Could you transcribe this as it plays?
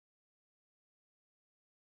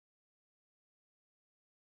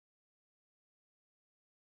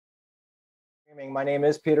My name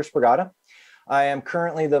is Peter Spyrgada. I am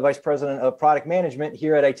currently the Vice President of Product Management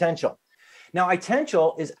here at Itential. Now,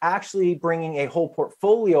 Itential is actually bringing a whole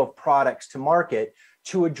portfolio of products to market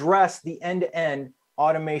to address the end-to-end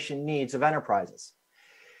automation needs of enterprises.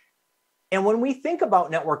 And when we think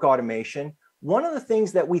about network automation, one of the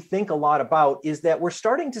things that we think a lot about is that we're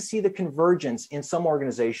starting to see the convergence in some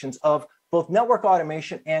organizations of both network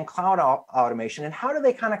automation and cloud automation, and how do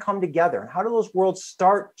they kind of come together? And how do those worlds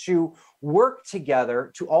start to work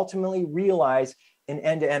together to ultimately realize an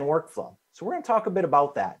end-to-end workflow? So we're going to talk a bit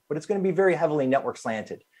about that, but it's going to be very heavily network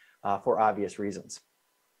slanted for obvious reasons.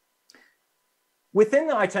 Within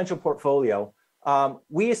the Itential portfolio,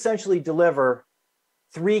 we essentially deliver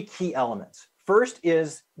three key elements. First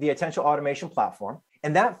is the Itential automation platform,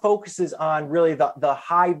 and that focuses on really the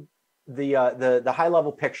high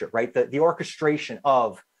level picture, right? The orchestration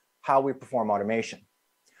of how we perform automation.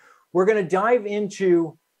 We're going to dive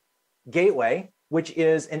into Gateway, which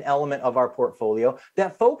is an element of our portfolio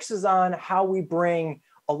that focuses on how we bring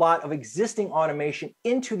a lot of existing automation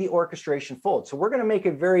into the orchestration fold. So we're going to make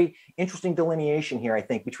a very interesting delineation here, I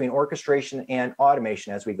think, between orchestration and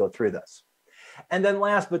automation as we go through this. And then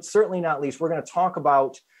last, but certainly not least, we're going to talk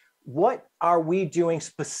about what are we doing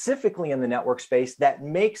specifically in the network space that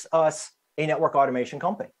makes us a network automation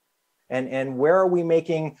company? And where are we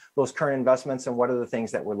making those current investments, and what are the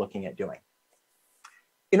things that we're looking at doing?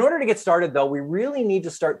 In order to get started, though, we really need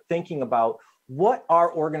to start thinking about what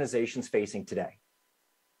are organizations facing today.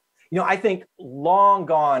 I think long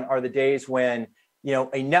gone are the days when,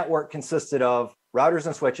 a network consisted of routers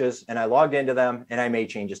and switches, and I logged into them and I made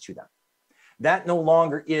changes to them. That no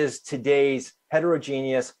longer is today's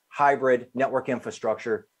heterogeneous hybrid network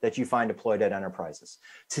infrastructure that you find deployed at enterprises.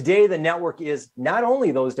 Today, the network is not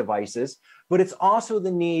only those devices, but it's also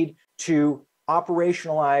the need to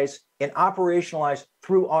operationalize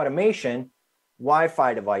through automation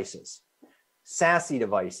Wi-Fi devices, SASE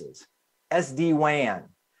devices, SD-WAN,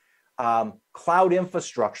 cloud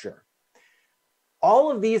infrastructure.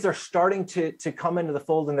 All of these are starting to come into the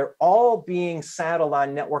fold, and they're all being saddled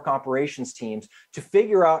on network operations teams to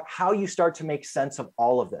figure out how you start to make sense of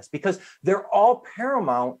all of this, because they're all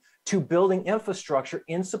paramount to building infrastructure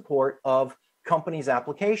in support of companies'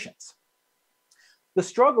 applications. The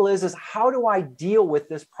struggle is how do I deal with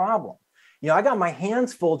this problem? I got my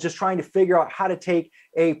hands full just trying to figure out how to take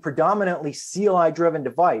a predominantly CLI-driven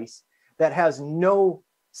device that has no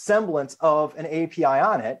semblance of an API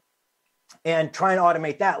on it and try and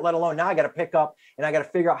automate that, let alone now I got to pick up and I got to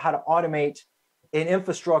figure out how to automate an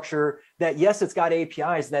infrastructure that, yes, it's got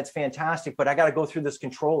APIs, that's fantastic, but I got to go through this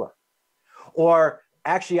controller. Or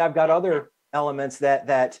actually, I've got other elements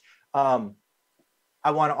that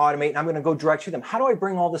I want to automate, and I'm going to go direct to them. How do I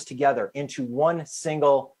bring all this together into one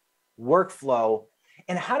single workflow?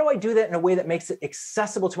 And how do I do that in a way that makes it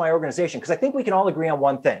accessible to my organization? Because I think we can all agree on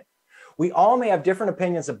one thing. We all may have different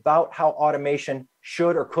opinions about how automation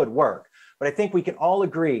should or could work. But I think we can all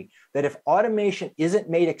agree that if automation isn't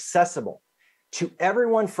made accessible to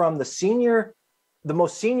everyone from the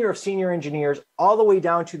most senior of senior engineers, all the way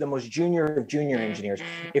down to the most junior of junior engineers,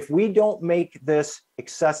 if we don't make this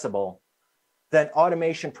accessible, then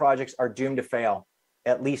automation projects are doomed to fail,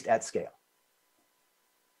 at least at scale.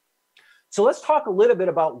 So let's talk a little bit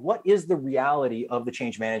about what is the reality of the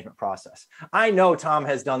change management process. I know Tom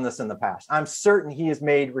has done this in the past. I'm certain he has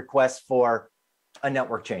made requests for a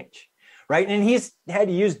network change. Right? And he's had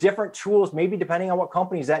to use different tools, maybe depending on what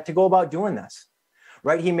company he's at, to go about doing this.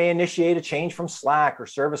 Right? He may initiate a change from Slack or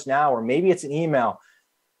ServiceNow, or maybe it's an email.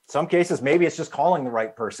 In some cases, maybe it's just calling the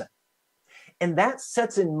right person. And that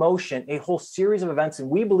sets in motion a whole series of events. And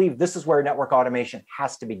we believe this is where network automation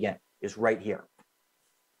has to begin, is right here.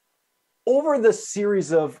 Over the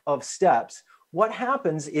series of steps, what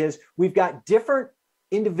happens is we've got different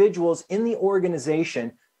individuals in the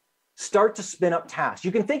organization start to spin up tasks.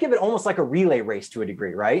 You can think of it almost like a relay race to a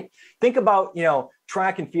degree, right? Think about,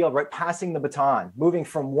 track and field, right? Passing the baton, moving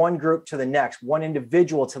from one group to the next, one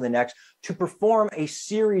individual to the next, to perform a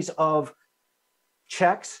series of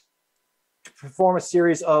checks, to perform a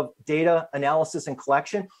series of data analysis and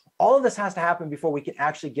collection. All of this has to happen before we can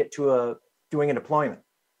actually get to doing a deployment.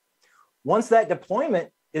 Once that deployment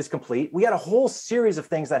is complete, we got a whole series of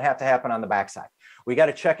things that have to happen on the backside. We got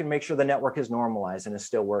to check and make sure the network is normalized and is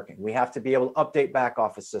still working. We have to be able to update back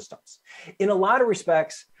office systems. In a lot of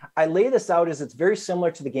respects, I lay this out as it's very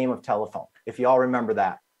similar to the game of telephone, if you all remember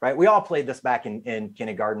that, right? We all played this back in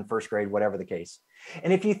kindergarten, first grade, whatever the case.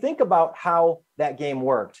 And if you think about how that game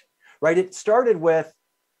worked, right, it started with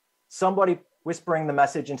somebody whispering the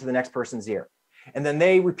message into the next person's ear. And then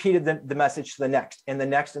they repeated the message to the next and the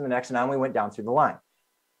next and the next, and on we went down through the line.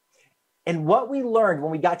 And what we learned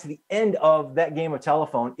when we got to the end of that game of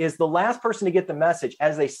telephone is the last person to get the message,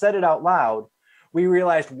 as they said it out loud, we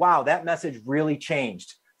realized, wow, that message really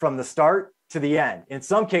changed from the start to the end. In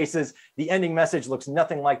some cases, the ending message looks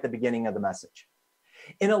nothing like the beginning of the message.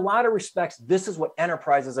 In a lot of respects, this is what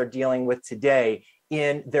enterprises are dealing with today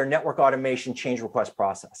in their network automation change request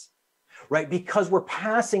process, right? Because we're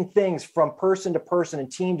passing things from person to person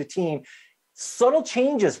and team to team. Subtle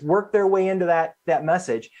changes work their way into that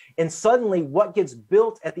message. And suddenly what gets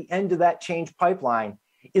built at the end of that change pipeline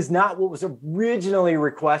is not what was originally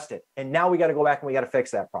requested. And now we got to go back and we got to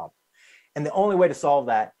fix that problem. And the only way to solve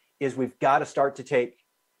that is we've got to start to take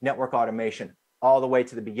network automation all the way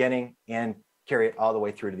to the beginning and carry it all the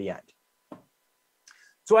way through to the end.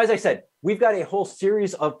 So as I said, we've got a whole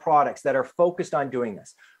series of products that are focused on doing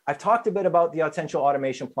this. I've talked a bit about the Itential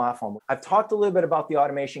automation platform. I've talked a little bit about the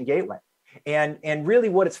automation gateway. And really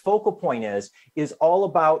what its focal point is all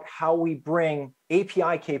about how we bring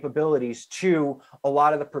API capabilities to a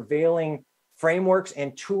lot of the prevailing frameworks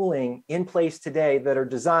and tooling in place today that are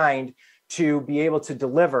designed to be able to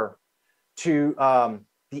deliver to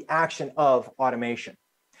the action of automation.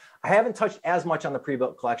 I haven't touched as much on the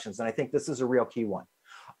pre-built collections, and I think this is a real key one.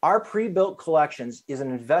 Our pre-built collections is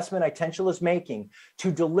an investment Itential is making to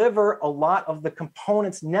deliver a lot of the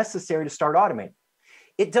components necessary to start automating.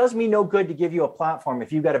 It does me no good to give you a platform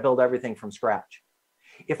if you've got to build everything from scratch.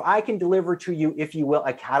 If I can deliver to you, if you will,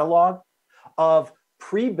 a catalog of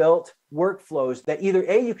pre-built workflows that either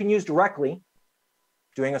A, you can use directly,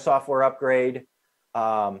 doing a software upgrade,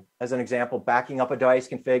 as an example, backing up a device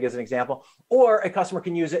config as an example, or a customer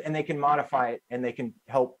can use it and they can modify it and they can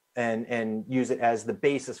help and use it as the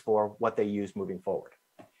basis for what they use moving forward.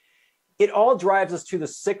 It all drives us to the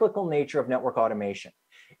cyclical nature of network automation.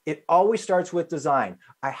 It always starts with design.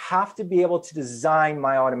 I have to be able to design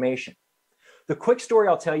my automation. The quick story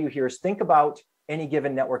I'll tell you here is think about any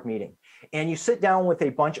given network meeting. And you sit down with a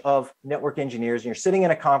bunch of network engineers and you're sitting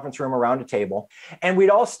in a conference room around a table. And we'd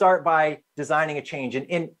all start by designing a change.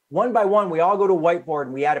 And one by one, we all go to a whiteboard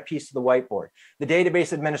and we add a piece to the whiteboard. The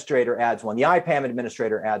database administrator adds one. The IPAM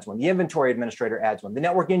administrator adds one. The inventory administrator adds one. The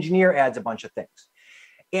network engineer adds a bunch of things.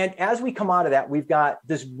 And as we come out of that, we've got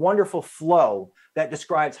this wonderful flow that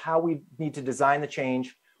describes how we need to design the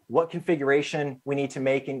change, what configuration we need to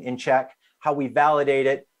make and check, how we validate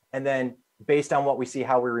it, and then based on what we see,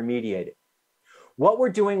 how we remediate it. What we're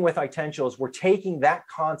doing with Itential is we're taking that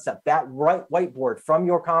concept, that whiteboard from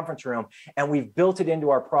your conference room, and we've built it into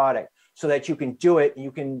our product so that you can do it and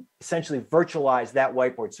you can essentially virtualize that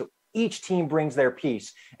whiteboard. So each team brings their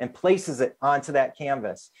piece and places it onto that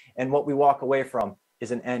canvas. And what we walk away from is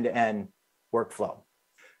an end-to-end workflow.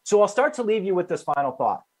 So I'll start to leave you with this final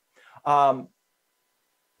thought.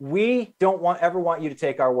 We don't ever want you to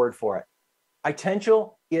take our word for it.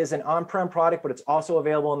 Itential is an on-prem product, but it's also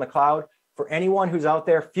available in the cloud. For anyone who's out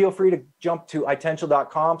there, feel free to jump to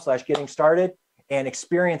itential.com/getting started and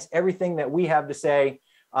experience everything that we have to say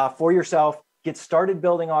for yourself. Get started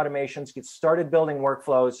building automations, get started building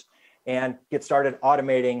workflows, and get started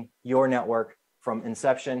automating your network from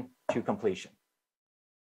inception to completion.